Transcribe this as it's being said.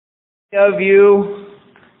Of you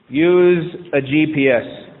use a G.P.S.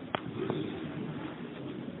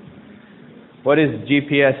 What does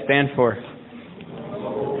G.P.S. stand for?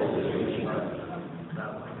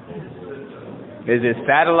 Is it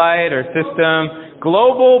satellite or system?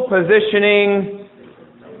 Global Positioning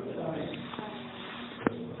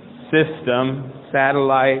System.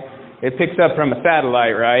 Satellite. It picks up from a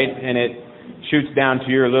satellite, right? And it shoots down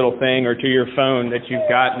to your little thing or to your phone that you've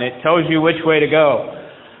got, and it tells you which way to go.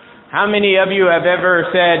 How many of you have ever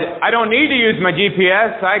said, I don't need to use my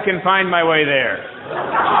G.P.S., I can find my way there?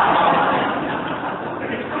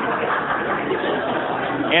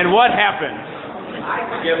 And what happens?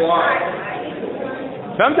 Get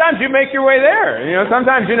lost. Sometimes you make your way there.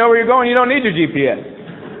 Sometimes you know where you're going, you don't need your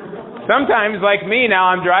G.P.S. Sometimes, like me now,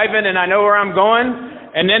 I'm driving and I know where I'm going,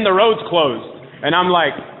 and then the road's closed. And I'm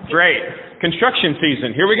like, great, construction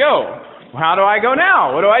season, here we go. How do I go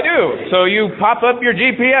now? What do I do? So you pop up your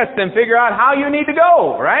G.P.S. and figure out how you need to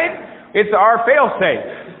go, right? It's our fail-safe.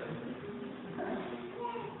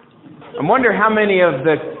 I wonder how many of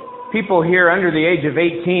the people here under the age of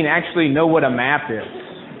 18 actually know what a map is.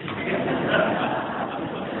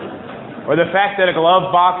 Or the fact that a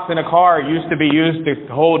glove box in a car used to be used to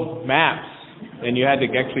hold maps, and you had to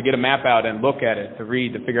actually get a map out and look at it to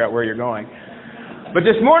read to figure out where you're going. But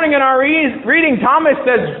this morning in our reading, Thomas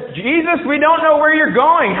says, Jesus, we don't know where you're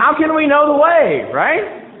going. How can we know the way,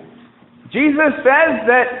 right? Jesus says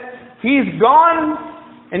that he's gone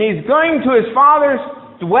and he's going to his Father's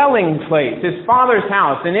dwelling place, his Father's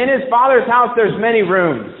house. And in his Father's house, there's many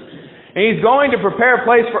rooms. And he's going to prepare a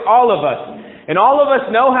place for all of us. And all of us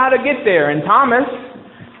know how to get there. And Thomas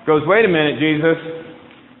goes, wait a minute, Jesus.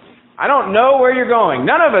 I don't know where you're going.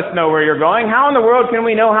 None of us know where you're going. How in the world can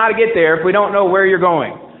we know how to get there if we don't know where you're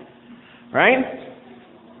going? Right?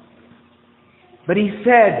 But he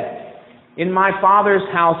said, in my Father's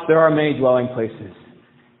house there are many dwelling places,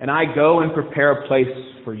 and I go and prepare a place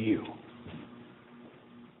for you.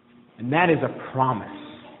 And that is a promise.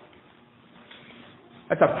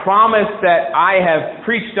 That's a promise that I have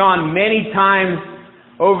preached on many times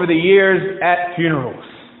over the years at funerals.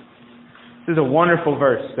 This is a wonderful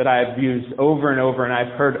verse that I have used over and over, and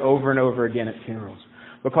I've heard over and over again at funerals,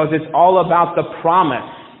 because it's all about the promise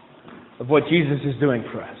of what Jesus is doing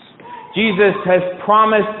for us. Jesus has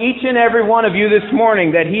promised each and every one of you this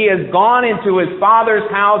morning that he has gone into his Father's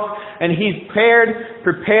house and he's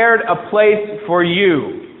prepared a place for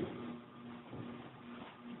you.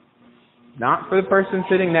 Not for the person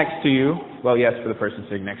sitting next to you. Well, yes, for the person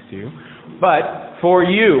sitting next to you. But for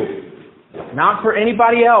you. Not for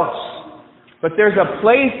anybody else. But there's a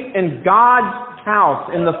place in God's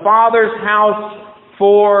house, in the Father's house,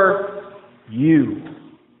 for you.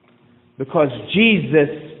 Because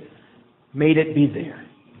Jesus made it be there.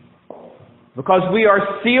 Because we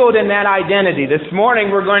are sealed in that identity. This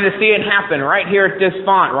morning we're going to see it happen right here at this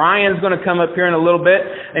font. Ryan's going to come up here in a little bit,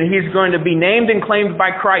 and he's going to be named and claimed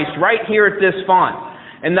by Christ right here at this font.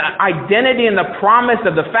 And the identity and the promise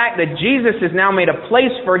of the fact that Jesus has now made a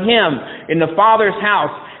place for him in the Father's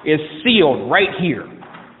house is sealed right here.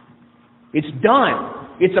 It's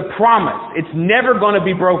done. It's a promise. It's never going to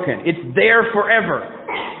be broken. It's there forever.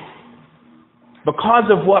 Because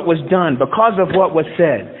of what was done, because of what was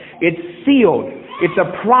said. It's sealed. It's a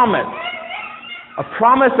promise. A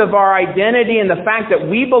promise of our identity and the fact that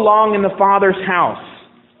we belong in the Father's house.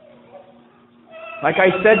 Like I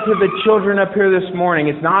said to the children up here this morning,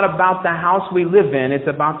 it's not about the house we live in. It's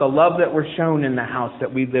about the love that we're shown in the house that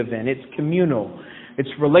we live in. It's communal. It's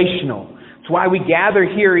relational. It's why we gather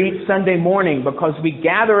here each Sunday morning, because we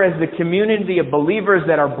gather as the community of believers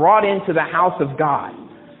that are brought into the house of God.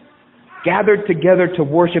 Gathered together to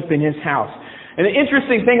worship in his house. And the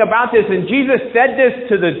interesting thing about this, and Jesus said this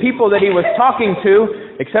to the people that he was talking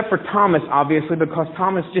to, except for Thomas, obviously, because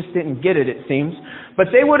Thomas just didn't get it, it seems.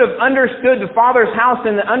 But they would have understood the Father's house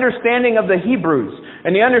in the understanding of the Hebrews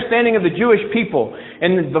and the understanding of the Jewish people.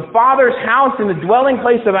 And the Father's house and the dwelling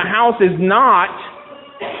place of a house is not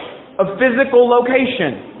a physical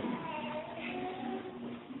location.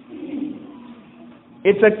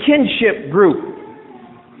 It's a kinship group.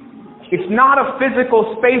 It's not a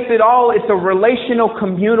physical space at all. It's a relational,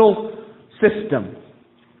 communal system.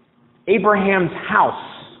 Abraham's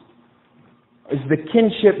house is the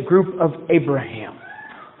kinship group of Abraham.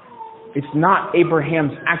 It's not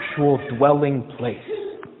Abraham's actual dwelling place,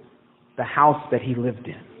 the house that he lived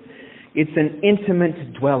in. It's an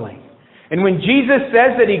intimate dwelling. And when Jesus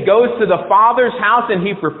says that he goes to the Father's house and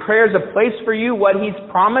he prepares a place for you, what he's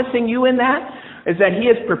promising you in that is that he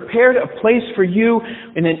has prepared a place for you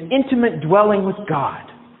in an intimate dwelling with God.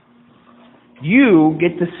 You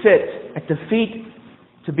get to sit at the feet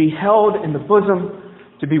to be held in the bosom,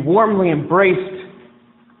 to be warmly embraced,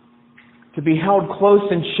 to be held close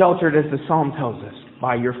and sheltered, as the Psalm tells us,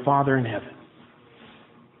 by your Father in heaven.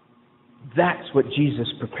 That's what Jesus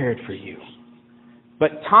prepared for you.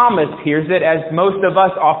 But Thomas hears it as most of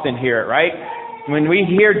us often hear it, right? When we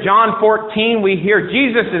hear John 14, we hear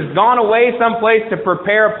Jesus has gone away someplace to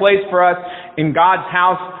prepare a place for us in God's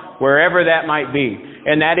house, wherever that might be.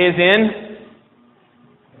 And that is in,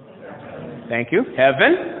 thank you,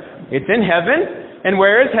 heaven. It's in heaven. And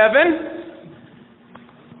where is heaven?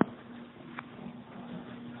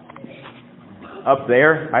 Up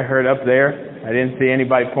there. I heard up there. I didn't see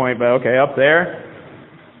anybody point, but okay, up there.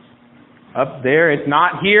 Up there. It's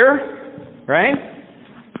not here, right?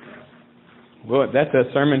 Well, that's a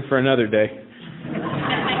sermon for another day.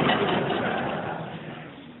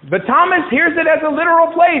 But Thomas hears it as a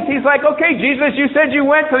literal place. He's like, okay, Jesus, you said you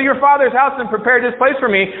went to your Father's house and prepared this place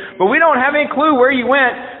for me, but we don't have any clue where you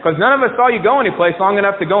went, because none of us saw you go any place long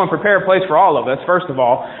enough to go and prepare a place for all of us, first of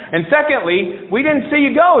all. And secondly, we didn't see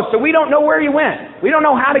you go, so we don't know where you went. We don't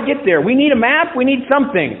know how to get there. We need a map. We need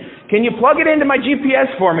something. Can you plug it into my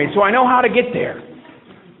G.P.S. for me so I know how to get there?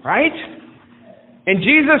 Right? And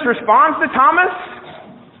Jesus responds to Thomas.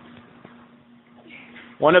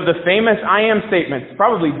 One of the famous I am statements,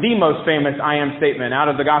 probably the most famous I am statement out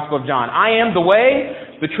of the Gospel of John. I am the way,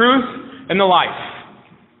 the truth, and the life.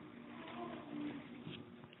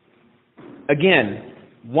 Again,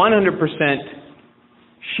 100%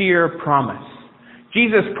 sheer promise.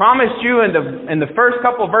 Jesus promised you in the first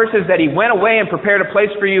couple of verses that He went away and prepared a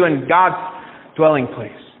place for you in God's dwelling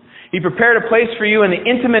place. He prepared a place for you in the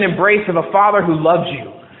intimate embrace of a Father who loves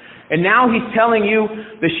you. And now He's telling you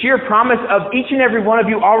the sheer promise of each and every one of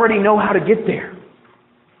you already know how to get there.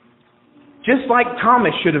 Just like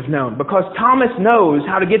Thomas should have known, because Thomas knows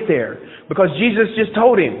how to get there. Because Jesus just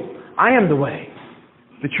told him, I am the way,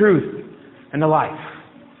 the truth, and the life.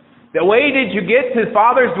 The way did you get to the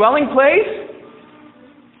Father's dwelling place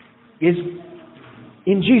is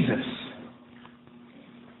in Jesus.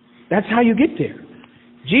 That's how you get there.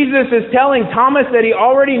 Jesus is telling Thomas that He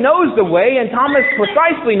already knows the way, and Thomas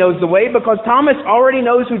precisely knows the way because Thomas already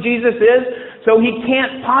knows who Jesus is, so he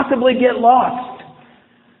can't possibly get lost.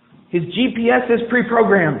 His GPS is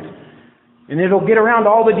pre-programmed, and it'll get around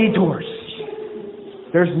all the detours.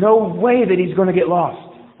 There's no way that he's going to get lost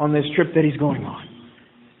on this trip that he's going on.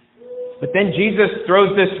 But then Jesus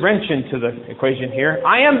throws this wrench into the equation here.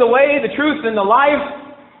 I am the way, the truth, and the life.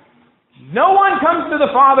 No one comes to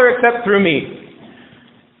the Father except through me.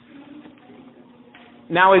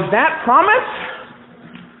 Now, is that promise?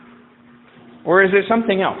 Or is it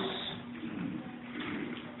something else?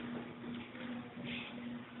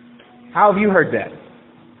 How have you heard that?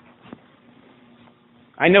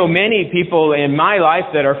 I know many people in my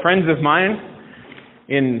life that are friends of mine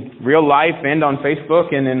in real life and on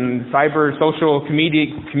Facebook and in cyber social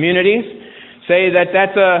communities say that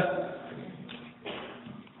that's a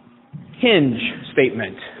hinge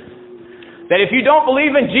statement. That if you don't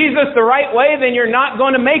believe in Jesus the right way, then you're not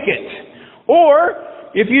going to make it. Or,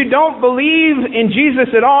 if you don't believe in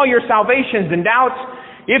Jesus at all, your salvation's in doubt.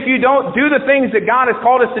 If you don't do the things that God has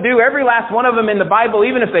called us to do, every last one of them in the Bible,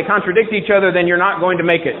 even if they contradict each other, then you're not going to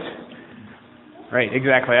make it. Right,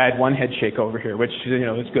 exactly. I had one head shake over here, which,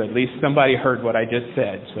 is good. At least somebody heard what I just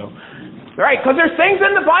said. So, right, because there's things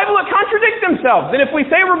in the Bible that contradict themselves. And if we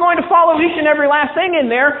say we're going to follow each and every last thing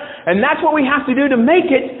in there, and that's what we have to do to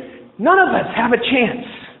make it, none of us have a chance.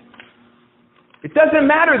 It doesn't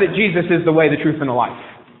matter that Jesus is the way, the truth, and the life.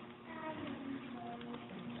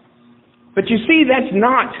 But you see, that's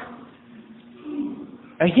not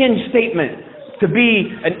a hinge statement to be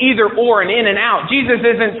an either or, an in and out. Jesus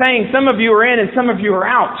isn't saying some of you are in and some of you are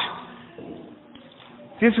out.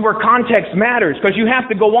 This is where context matters, because you have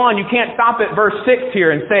to go on. You can't stop at verse 6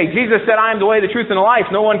 here and say, Jesus said, I am the way, the truth, and the life.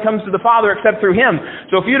 No one comes to the Father except through Him.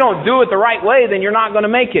 So if you don't do it the right way, then you're not going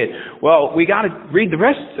to make it. Well, we got to read the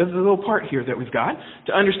rest of the little part here that we've got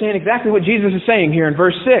to understand exactly what Jesus is saying here in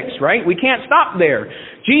verse 6, right? We can't stop there.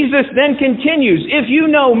 Jesus then continues, if you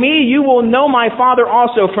know me, you will know my Father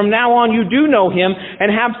also. From now on, you do know Him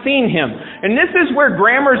and have seen Him. And this is where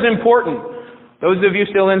grammar is important. Those of you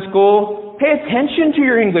still in school, pay attention to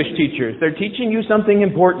your English teachers. They're teaching you something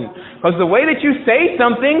important. Because the way that you say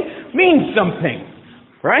something means something.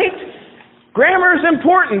 Right? Grammar is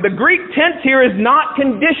important. The Greek tense here is not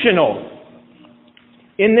conditional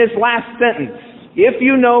in this last sentence. If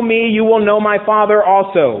you know me, you will know my Father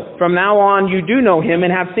also. From now on, you do know Him and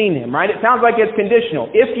have seen Him. Right? It sounds like it's conditional.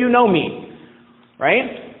 If you know me. Right?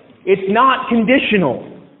 It's not conditional.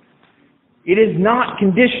 It is not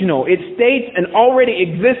conditional. It states an already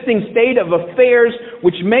existing state of affairs,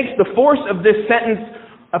 which makes the force of this sentence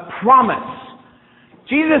a promise.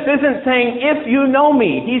 Jesus isn't saying, if you know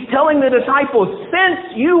me. He's telling the disciples,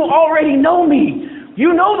 since you already know me,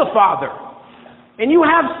 you know the Father, and you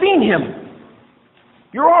have seen Him.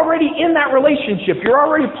 You're already in that relationship. You're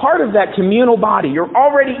already part of that communal body. You're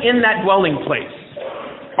already in that dwelling place.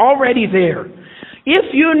 Already there.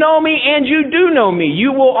 If you know me and you do know me,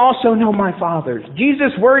 you will also know my Father.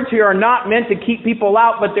 Jesus' words here are not meant to keep people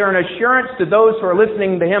out, but they're an assurance to those who are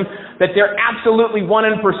listening to Him that they're absolutely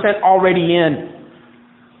 100% already in.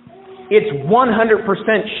 It's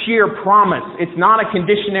 100% sheer promise. It's not a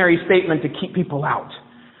conditionary statement to keep people out.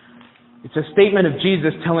 It's a statement of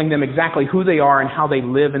Jesus telling them exactly who they are and how they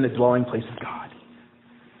live in the dwelling place of God.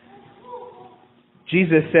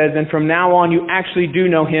 Jesus says, and from now on you actually do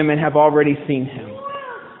know Him and have already seen Him.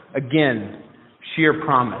 Again, sheer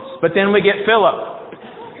promise. But then we get Philip,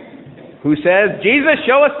 who says, Jesus,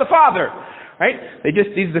 show us the Father. Right?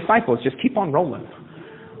 These disciples just keep on rolling.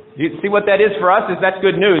 You see what that is for us? That's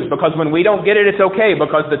good news, because when we don't get it, it's okay,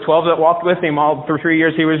 because the 12 that walked with Him all for 3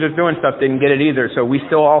 years He was just doing stuff didn't get it either, so we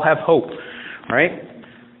still all have hope. Right?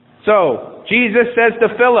 So, Jesus says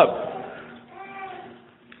to Philip,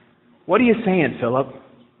 what are you saying, Philip?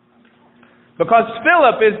 Because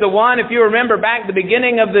Philip is the one, if you remember back at the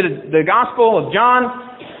beginning of the Gospel of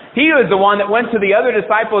John, he was the one that went to the other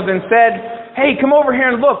disciples and said, hey, come over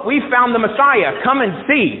here and look, we found the Messiah, come and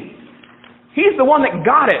see. He's the one that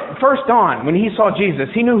got it first on when he saw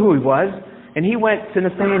Jesus. He knew who He was, and he went to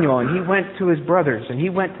Nathanael, and he went to his brothers, and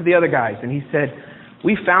he went to the other guys, and he said,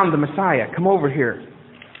 we found the Messiah, come over here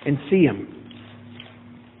and see Him.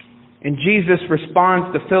 And Jesus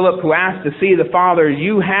responds to Philip, who asked to see the Father,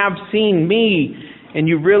 you have seen me, and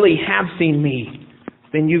you really have seen me,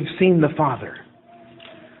 then you've seen the Father.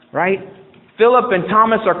 Right? Philip and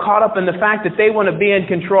Thomas are caught up in the fact that they want to be in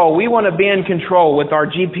control. We want to be in control with our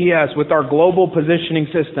G.P.S, with our global positioning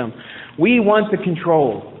system. We want the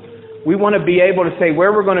control. We want to be able to say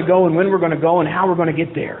where we're going to go and when we're going to go and how we're going to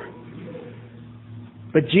get there.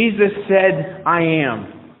 But Jesus said, I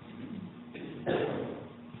am.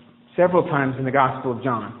 Several times in the Gospel of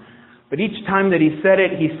John. But each time that He said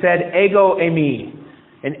it, He said, ego eimi.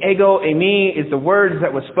 And ego eimi is the words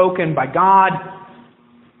that was spoken by God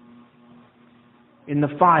in the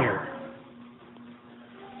fire.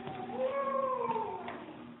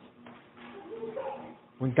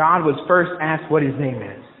 When God was first asked what His name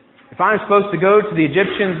is. If I'm supposed to go to the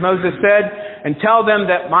Egyptians, Moses said, and tell them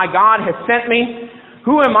that my God has sent me,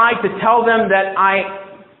 who am I to tell them that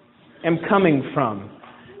I am coming from?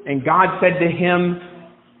 And God said to him,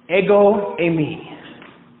 ego eimi.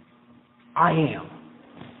 I am.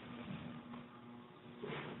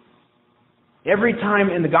 Every time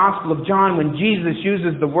in the Gospel of John when Jesus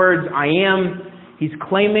uses the words I am, He's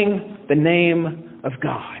claiming the name of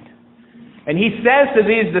God. And He says to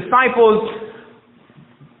these disciples,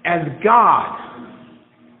 as God,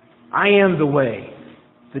 I am the way,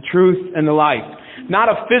 the truth, and the life. Not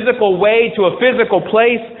a physical way to a physical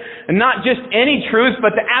place, and not just any truth,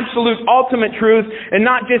 but the absolute ultimate truth, and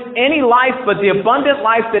not just any life, but the abundant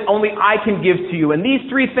life that only I can give to you. And these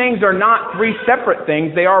three things are not three separate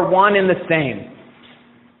things, they are one and the same.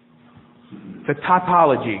 It's a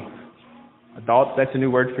tautology. Adults, that's a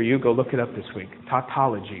new word for you. Go look it up this week.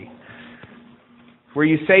 Tautology. Where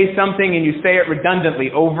you say something and you say it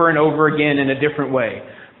redundantly over and over again in a different way.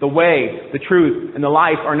 The way, the truth, and the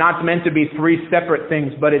life are not meant to be three separate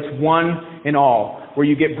things, but it's one in all. Where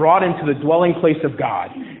you get brought into the dwelling place of God,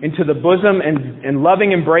 into the bosom and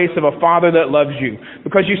loving embrace of a Father that loves you.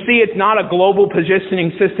 Because you see, it's not a global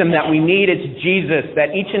positioning system that we need, it's Jesus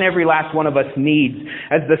that each and every last one of us needs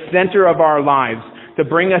as the center of our lives to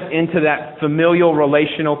bring us into that familial,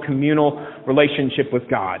 relational, communal relationship with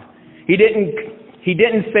God. He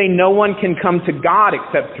didn't say no one can come to God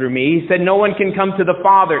except through me. He said no one can come to the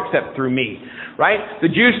Father except through me. Right? The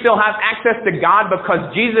Jews still have access to God because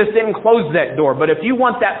Jesus didn't close that door. But if you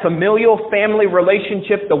want that familial family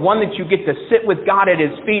relationship, the one that you get to sit with God at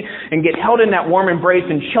His feet and get held in that warm embrace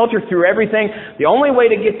and shelter through everything, the only way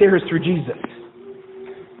to get there is through Jesus.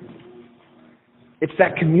 It's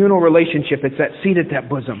that communal relationship. It's that seat at that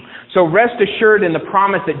bosom. So rest assured in the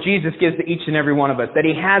promise that Jesus gives to each and every one of us, that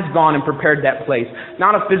He has gone and prepared that place.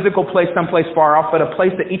 Not a physical place someplace far off, but a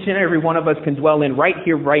place that each and every one of us can dwell in right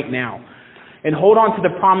here, right now. And hold on to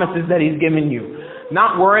the promises that He's given you.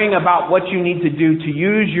 Not worrying about what you need to do to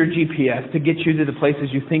use your G.P.S. to get you to the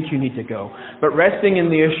places you think you need to go. But resting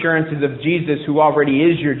in the assurances of Jesus, who already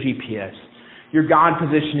is your G.P.S., your God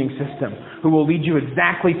positioning system, who will lead you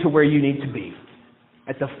exactly to where you need to be.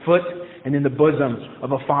 At the foot and in the bosom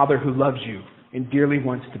of a Father who loves you and dearly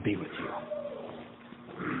wants to be with you.